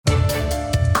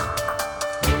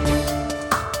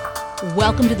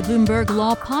Welcome to the Bloomberg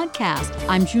Law Podcast.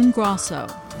 I'm June Grosso.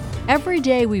 Every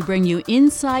day we bring you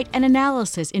insight and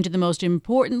analysis into the most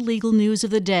important legal news of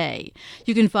the day.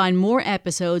 You can find more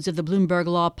episodes of the Bloomberg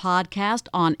Law Podcast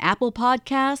on Apple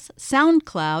Podcasts,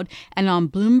 SoundCloud, and on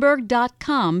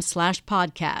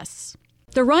Bloomberg.com/podcasts.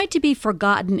 The right to be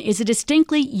forgotten is a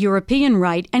distinctly European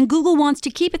right, and Google wants to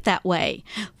keep it that way.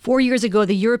 4 years ago,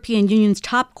 the European Union's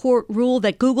top court ruled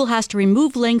that Google has to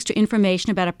remove links to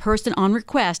information about a person on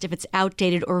request if it's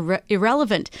outdated or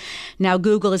irrelevant. Now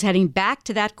Google is heading back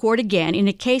to that court again in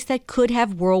a case that could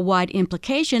have worldwide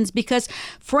implications because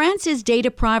France's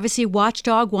data privacy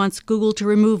watchdog wants Google to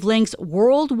remove links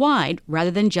worldwide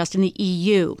rather than just in the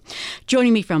EU.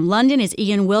 Joining me from London is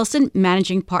Ian Wilson,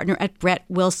 managing partner at Brett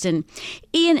Wilson.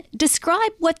 Ian,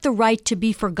 describe what the right to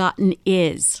be forgotten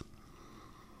is.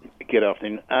 Good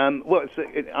afternoon. Well,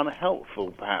 it's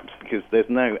unhelpful, perhaps, because there's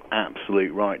no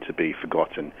absolute right to be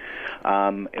forgotten.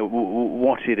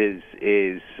 What it is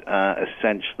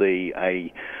essentially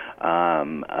a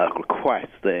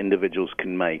request that individuals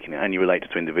can make, and it only relates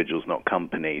to individuals, not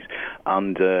companies,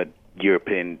 under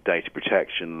European data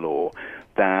protection law,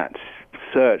 that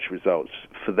search results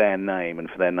for their name and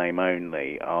for their name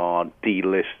only are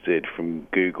delisted from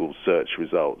Google's search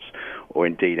results or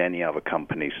indeed any other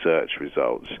company's search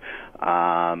results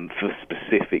for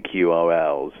specific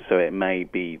URLs. So it may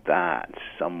be that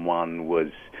someone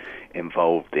was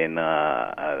involved in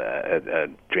a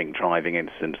drink driving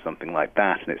incident, something like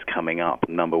that, and it's coming up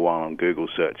number one on Google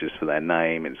searches for their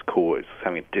name. It's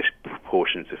having a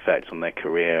disproportionate effect on their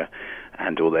career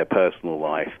and or their personal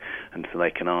life, and so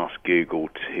they can ask Google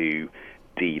to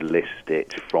delist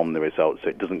it from the results so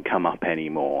it doesn't come up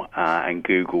anymore, and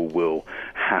Google will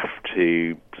have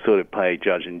to sort of play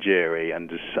judge and jury and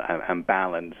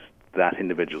balance that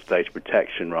individual's data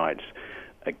protection rights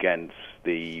against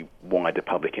the wider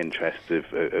public interest of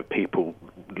people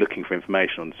looking for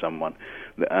information on someone,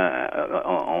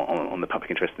 on the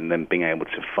public interest in them being able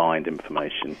to find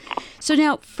information. So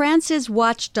now France's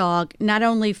watchdog not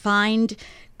only fined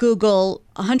Google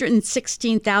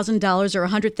 $116,000 or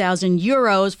 100,000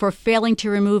 euros for failing to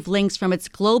remove links from its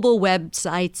global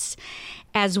websites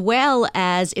as well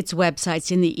as its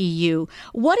websites in the EU.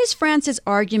 What is France's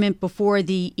argument before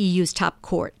the EU's top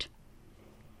court?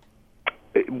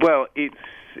 Well, it's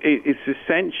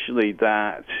essentially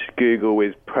that Google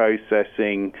is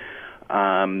processing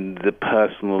the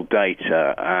personal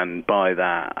data, and by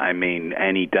that I mean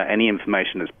any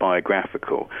information that's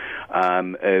biographical of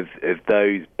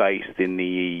those based in the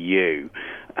EU,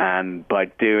 and by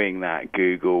doing that,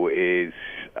 Google is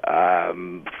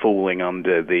falling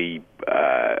under the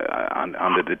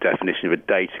definition of a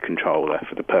data controller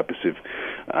for the purpose of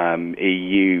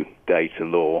EU data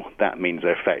law. That means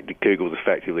Google's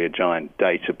effectively a giant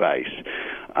database,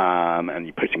 and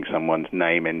you're putting someone's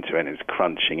name into it and it's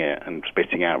crunching it and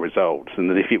spitting out results. And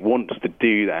that if it wants to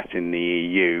do that in the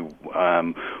EU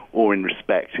or in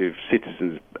respect of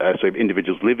citizens, so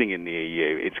individuals living in the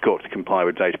EU, it's got to comply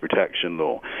with data protection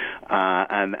law,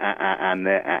 and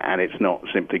it's not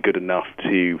simply good enough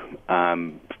to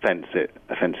fence it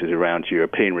around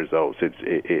European results.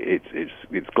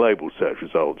 It's global search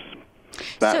results.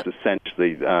 That's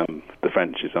essentially the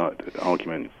French's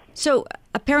argument. So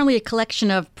apparently a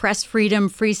collection of press freedom,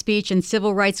 free speech, and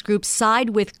civil rights groups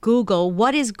side with Google.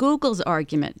 What is Google's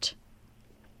argument?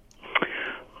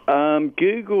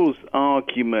 Google's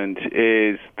argument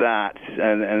is that,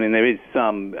 and there is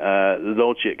some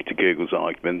logic to Google's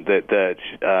argument, that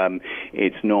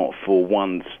it's not for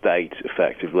one state,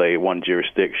 effectively, one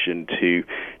jurisdiction, to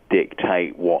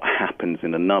dictate what happens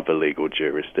in another legal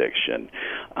jurisdiction.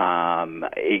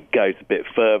 It goes a bit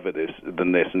further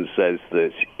than this and says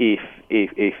that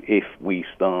if we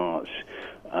start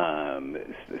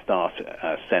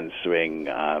censoring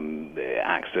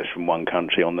access from one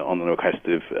country on the request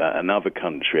of another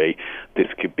country, this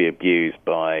could be abused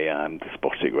by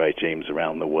despotic regimes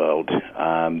around the world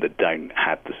that don't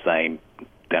have the same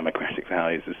democratic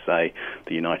values as, say,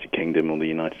 the United Kingdom or the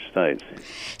United States.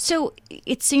 So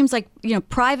it seems like,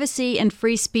 privacy and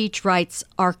free speech rights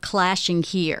are clashing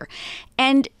here.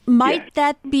 And might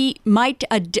a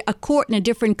court in a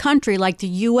different country like the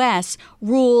U.S.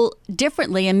 rule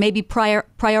differently and maybe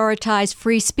prioritize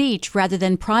free speech rather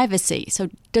than privacy? So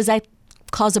does that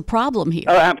cause a problem here?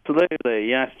 Oh, absolutely.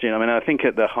 Yes, June. I mean, I think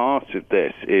at the heart of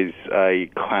this is a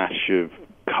clash of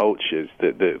cultures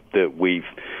that we've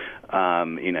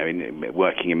in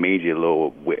working in media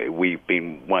law, we've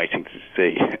been waiting to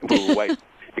see.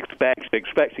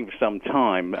 expecting for some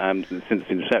time, since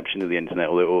the inception of the internet,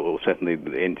 or certainly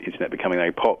the internet becoming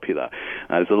very popular.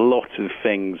 There's a lot of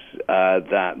things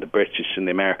that the British and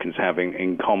the Americans have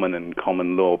in common and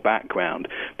common law background,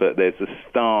 but there's a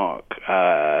stark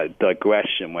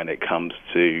digression when it comes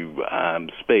to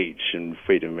speech and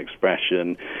freedom of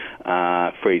expression,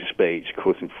 free speech. Of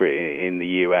course, in the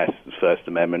U.S., the First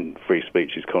Amendment, free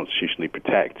speech is constitutionally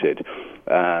protected.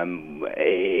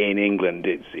 In England,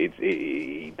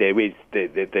 there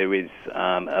is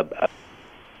a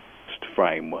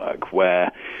framework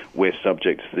where we're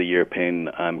subject to the European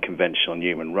Convention on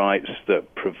Human Rights that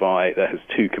has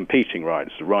two competing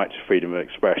rights: the right to freedom of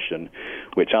expression,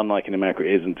 which, unlike in America,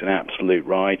 isn't an absolute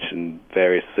right, and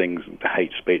various things,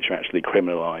 hate speech, are actually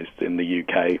criminalised in the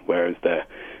UK, whereas they're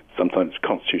sometimes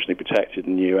constitutionally protected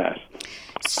in the US.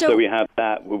 So we have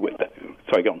that.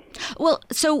 Sorry, go on. Well,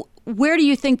 so where do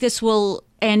you think this will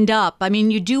end up? I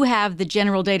mean, you do have the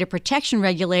General Data Protection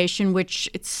Regulation, which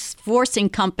it's forcing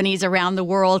companies around the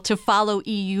world to follow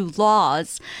EU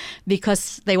laws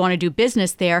because they want to do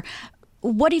business there.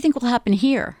 What do you think will happen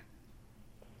here?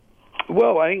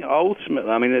 Well, I think ultimately,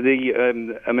 I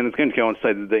mean, I was going to go on to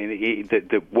say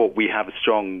that what we have a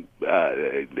strong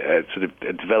sort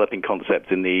of developing concept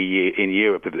in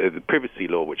Europe of the privacy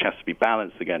law, which has to be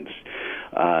balanced against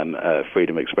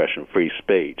freedom of expression, free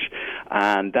speech,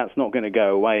 and that's not going to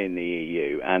go away in the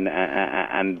EU. And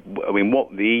I mean,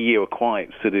 what the EU are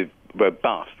quite sort of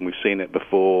robust, and we've seen it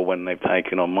before when they've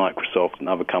taken on Microsoft and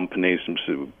other companies, and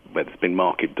sort of where there's been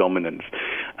market dominance,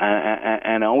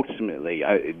 and ultimately,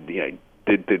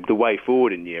 the way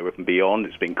forward in Europe and beyond,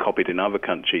 it's been copied in other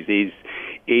countries,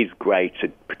 is greater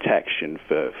protection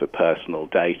for personal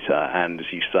data, and as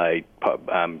you say,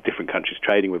 different countries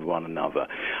trading with one another.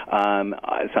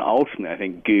 So ultimately, I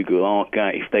think Google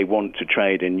if they want to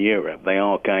trade in Europe, they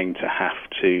are going to have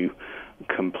to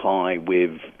comply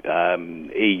with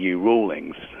EU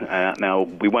rulings. Now,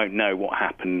 we won't know what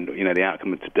happened, the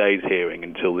outcome of today's hearing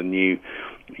until the new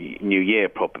year,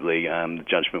 probably. The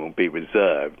judgment will be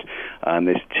reserved.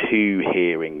 There's two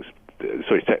hearings,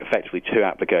 effectively two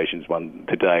applications, one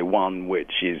today, one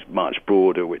which is much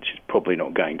broader, which is probably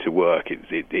not going to work.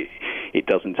 It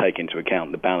doesn't take into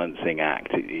account the Balancing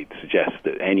Act. It suggests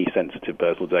that any sensitive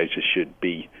personal data should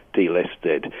be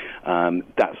delisted.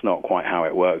 That's not quite how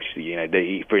it works.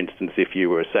 For instance, if you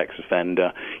were a sex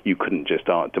offender, you couldn't just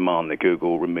demand that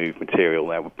Google remove material.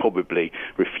 They would probably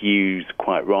refuse,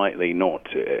 quite rightly, to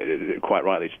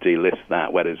delist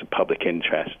that, where there's a public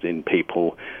interest in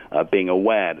people being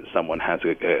aware that someone has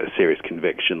a serious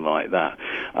conviction like that.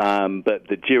 But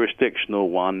the jurisdictional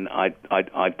one, I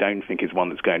don't think is one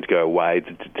that's going to go away.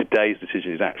 Today's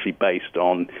decision is actually based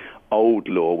on old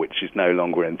law, which is no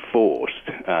longer enforced.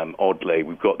 Oddly,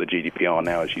 we've got the GDPR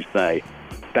now, as you say.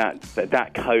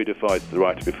 That codifies the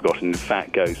right to be forgotten. In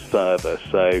fact, goes further.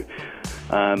 So,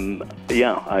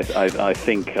 I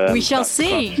think we shall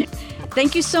see.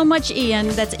 Thank you so much, Ian.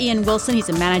 That's Ian Wilson. He's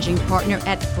a managing partner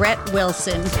at Brett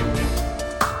Wilson.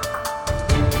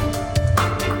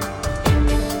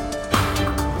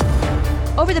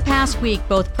 Over the past week,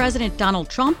 both President Donald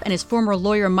Trump and his former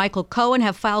lawyer Michael Cohen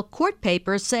have filed court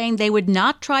papers saying they would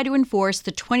not try to enforce the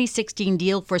 2016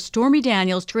 deal for Stormy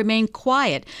Daniels to remain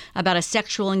quiet about a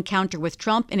sexual encounter with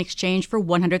Trump in exchange for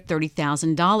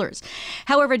 $130,000.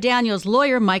 However, Daniels'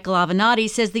 lawyer Michael Avenatti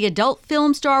says the adult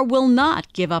film star will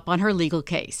not give up on her legal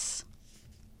case.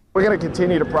 We're going to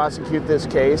continue to prosecute this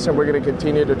case, and we're going to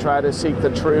continue to try to seek the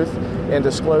truth and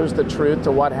disclose the truth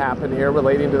to what happened here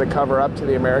relating to the cover-up to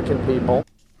the American people.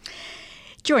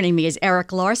 Joining me is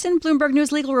Eric Larson, Bloomberg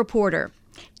News legal reporter.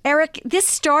 Eric, this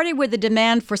started with a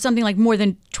demand for something like more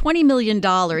than $20 million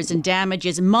in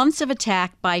damages, months of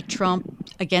attack by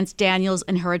Trump against Daniels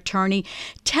and her attorney.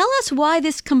 Tell us why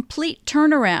this complete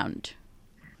turnaround.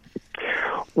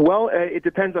 Well, it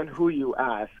depends on who you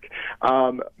ask.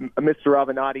 Mr.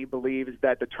 Avenatti believes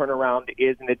that the turnaround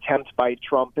is an attempt by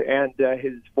Trump and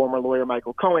his former lawyer,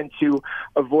 Michael Cohen, to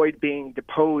avoid being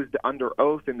deposed under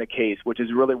oath in the case, which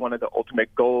is really one of the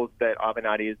ultimate goals that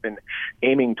Avenatti has been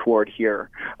aiming toward here.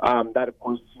 That, of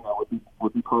course,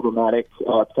 would be problematic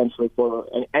potentially for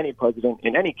any president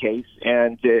in any case,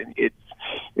 and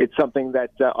it's something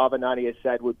that Avenatti has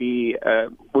said would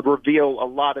reveal a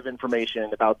lot of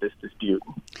information about this dispute.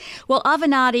 Well,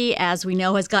 Avenatti, as we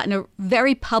know, has gotten a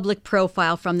very public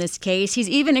profile from this case. He's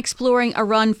even exploring a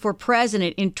run for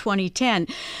president in 2020.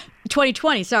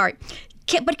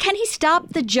 But can he stop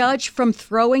the judge from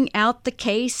throwing out the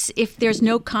case if there's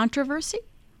no controversy?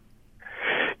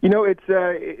 You know, it's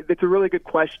a really good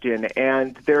question,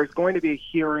 and there's going to be a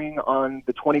hearing on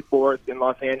the 24th in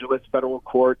Los Angeles federal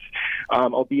court.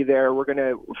 I'll be there. We're going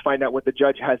to find out what the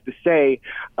judge has to say.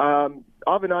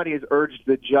 Avenatti has urged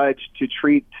the judge to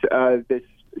treat this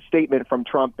statement from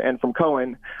Trump and from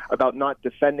Cohen about not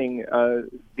defending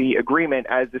the agreement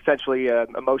as essentially a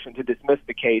motion to dismiss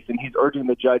the case, and he's urging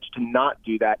the judge to not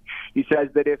do that. He says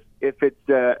that if it's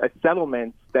a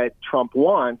settlement that Trump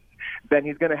wants, then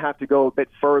he's going to have to go a bit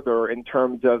further in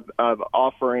terms of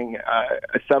offering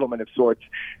a settlement of sorts,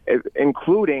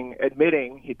 including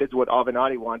admitting, this is what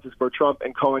Avenatti wants, is for Trump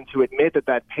and Cohen to admit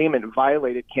that payment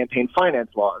violated campaign finance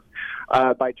laws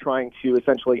by trying to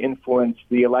essentially influence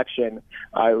the election.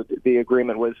 The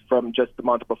agreement was from just the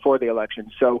month before the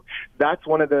election. So that's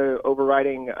one of the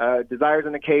overriding desires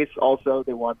in the case. Also,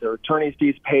 they want their attorney's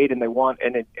fees paid, and they want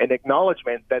an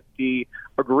acknowledgement that the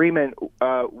agreement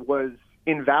was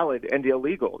invalid and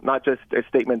illegal, not just a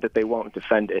statement that they won't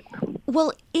defend it.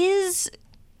 Well, is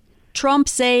Trump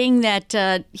saying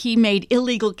that he made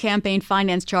illegal campaign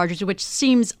finance charges, which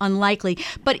seems unlikely,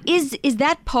 but is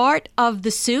that part of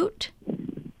the suit?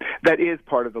 That is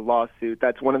part of the lawsuit.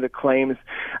 That's one of the claims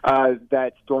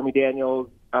that Stormy Daniels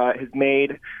has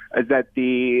made, is that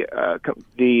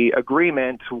the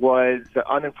agreement was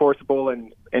unenforceable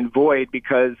and void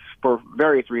because, for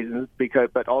various reasons,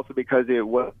 but also because it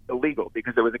was illegal,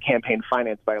 because it was a campaign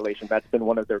finance violation. That's been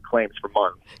one of their claims for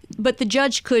months. But the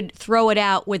judge could throw it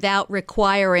out without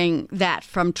requiring that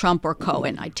from Trump or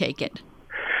Cohen, I take it.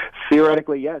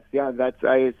 Theoretically, yes. Yeah,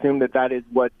 I assume that is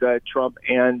what Trump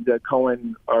and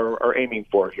Cohen are aiming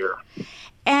for here.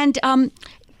 And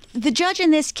the judge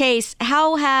in this case,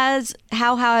 how has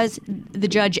the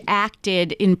judge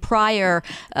acted in prior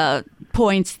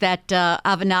points that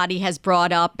Avenatti has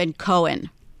brought up and Cohen?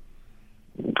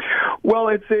 Well,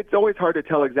 it's always hard to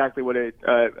tell exactly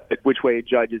which way a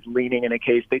judge is leaning in a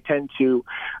case. They tend to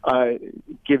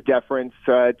give deference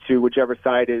to whichever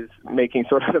side is making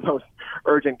sort of the most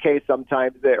urgent case.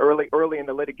 Sometimes early in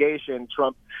the litigation,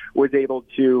 Trump was able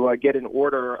to get an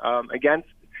order against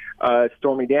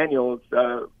Stormy Daniels,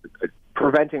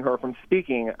 preventing her from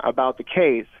speaking about the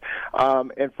case.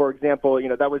 And for example,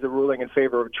 that was a ruling in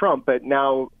favor of Trump, but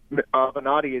now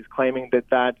Avenatti is claiming that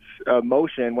that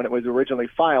motion, when it was originally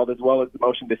filed, as well as the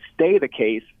motion to stay the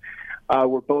case,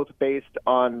 were both based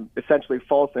on essentially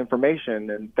false information,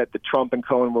 and that the Trump and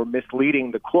Cohen were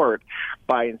misleading the court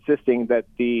by insisting that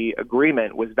the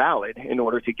agreement was valid in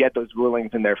order to get those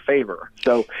rulings in their favor.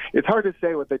 So it's hard to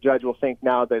say what the judge will think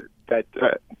now that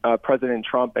President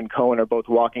Trump and Cohen are both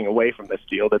walking away from this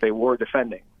deal that they were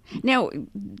defending. Now,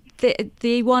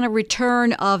 they want a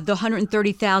return of the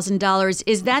 $130,000.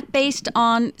 Is that based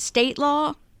on state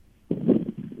law?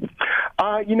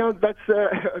 That's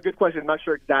a good question. I'm not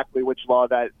sure exactly which law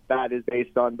that is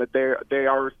based on, but they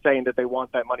are saying that they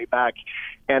want that money back.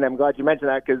 And I'm glad you mentioned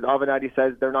that, because Avenatti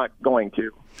says they're not going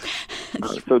to.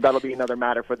 So that'll be another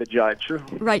matter for the judge.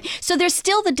 Right. So there's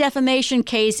still the defamation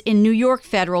case in New York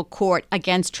federal court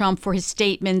against Trump for his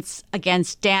statements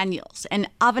against Daniels. And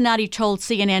Avenatti told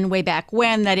CNN way back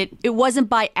when that it wasn't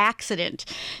by accident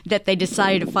that they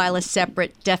decided to file a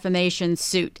separate defamation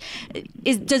suit.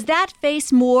 Does that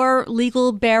face more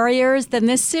legal barriers than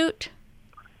this suit?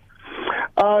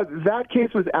 That case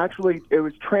was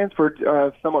transferred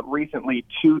somewhat recently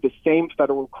to the same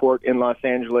federal court in Los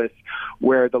Angeles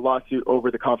where the lawsuit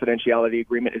over the confidentiality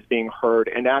agreement is being heard.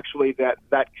 And actually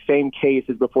that same case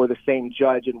is before the same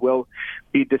judge and will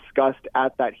be discussed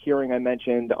at that hearing I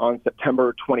mentioned on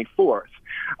September 24th.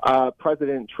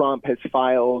 President Trump has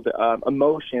filed a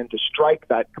motion to strike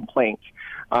that complaint,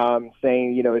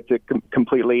 saying, it's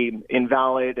completely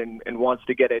invalid and wants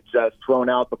to get it thrown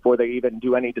out before they even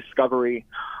do any discovery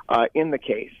in the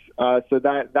case. So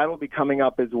that will be coming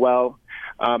up as well.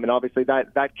 And obviously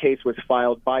that case was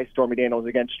filed by Stormy Daniels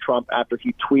against Trump after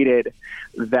he tweeted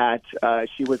that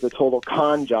she was a total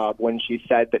con job when she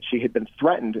said that she had been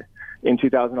threatened in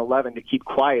 2011 to keep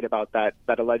quiet about that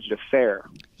alleged affair.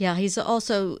 Yeah, he's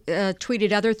also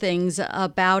tweeted other things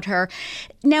about her.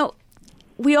 Now,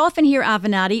 we often hear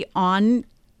Avenatti on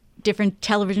different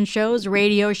television shows,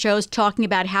 radio shows, talking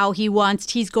about how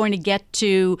he's going to get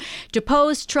to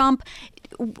depose Trump.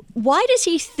 Why does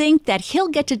he think that he'll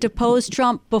get to depose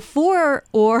Trump before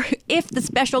or if the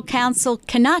special counsel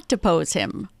cannot depose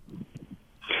him?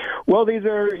 Well, these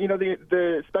are,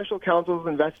 the special counsel's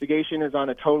investigation is on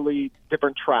a totally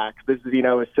different track. This is,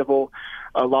 a civil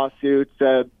lawsuit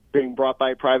being brought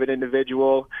by a private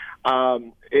individual.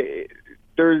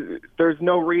 There's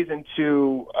no reason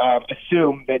to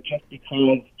assume that just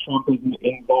because Trump is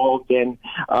involved in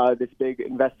this big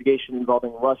investigation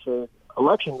involving Russia,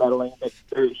 election meddling, that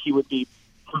he would be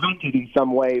prevented in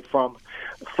some way from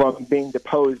being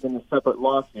deposed in a separate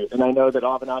lawsuit. And I know that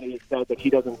Avenatti has said that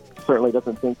he certainly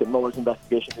doesn't think that Mueller's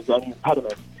investigation is any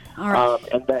impediment. All right.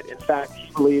 And that, in fact,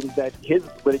 he believes that his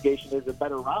litigation is a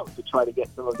better route to try to get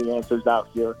some of the answers out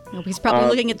here. He's probably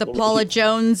looking at the Paula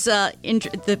Jones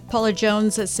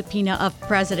subpoena of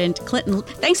President Clinton.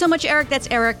 Thanks so much, Eric. That's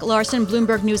Eric Larson,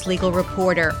 Bloomberg News legal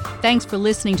reporter. Thanks for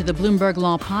listening to the Bloomberg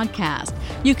Law Podcast.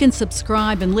 You can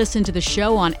subscribe and listen to the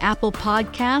show on Apple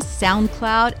Podcasts,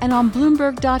 SoundCloud, and on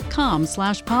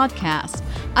Bloomberg.com/podcast.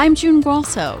 I'm June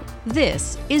Grosso.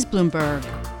 This is Bloomberg.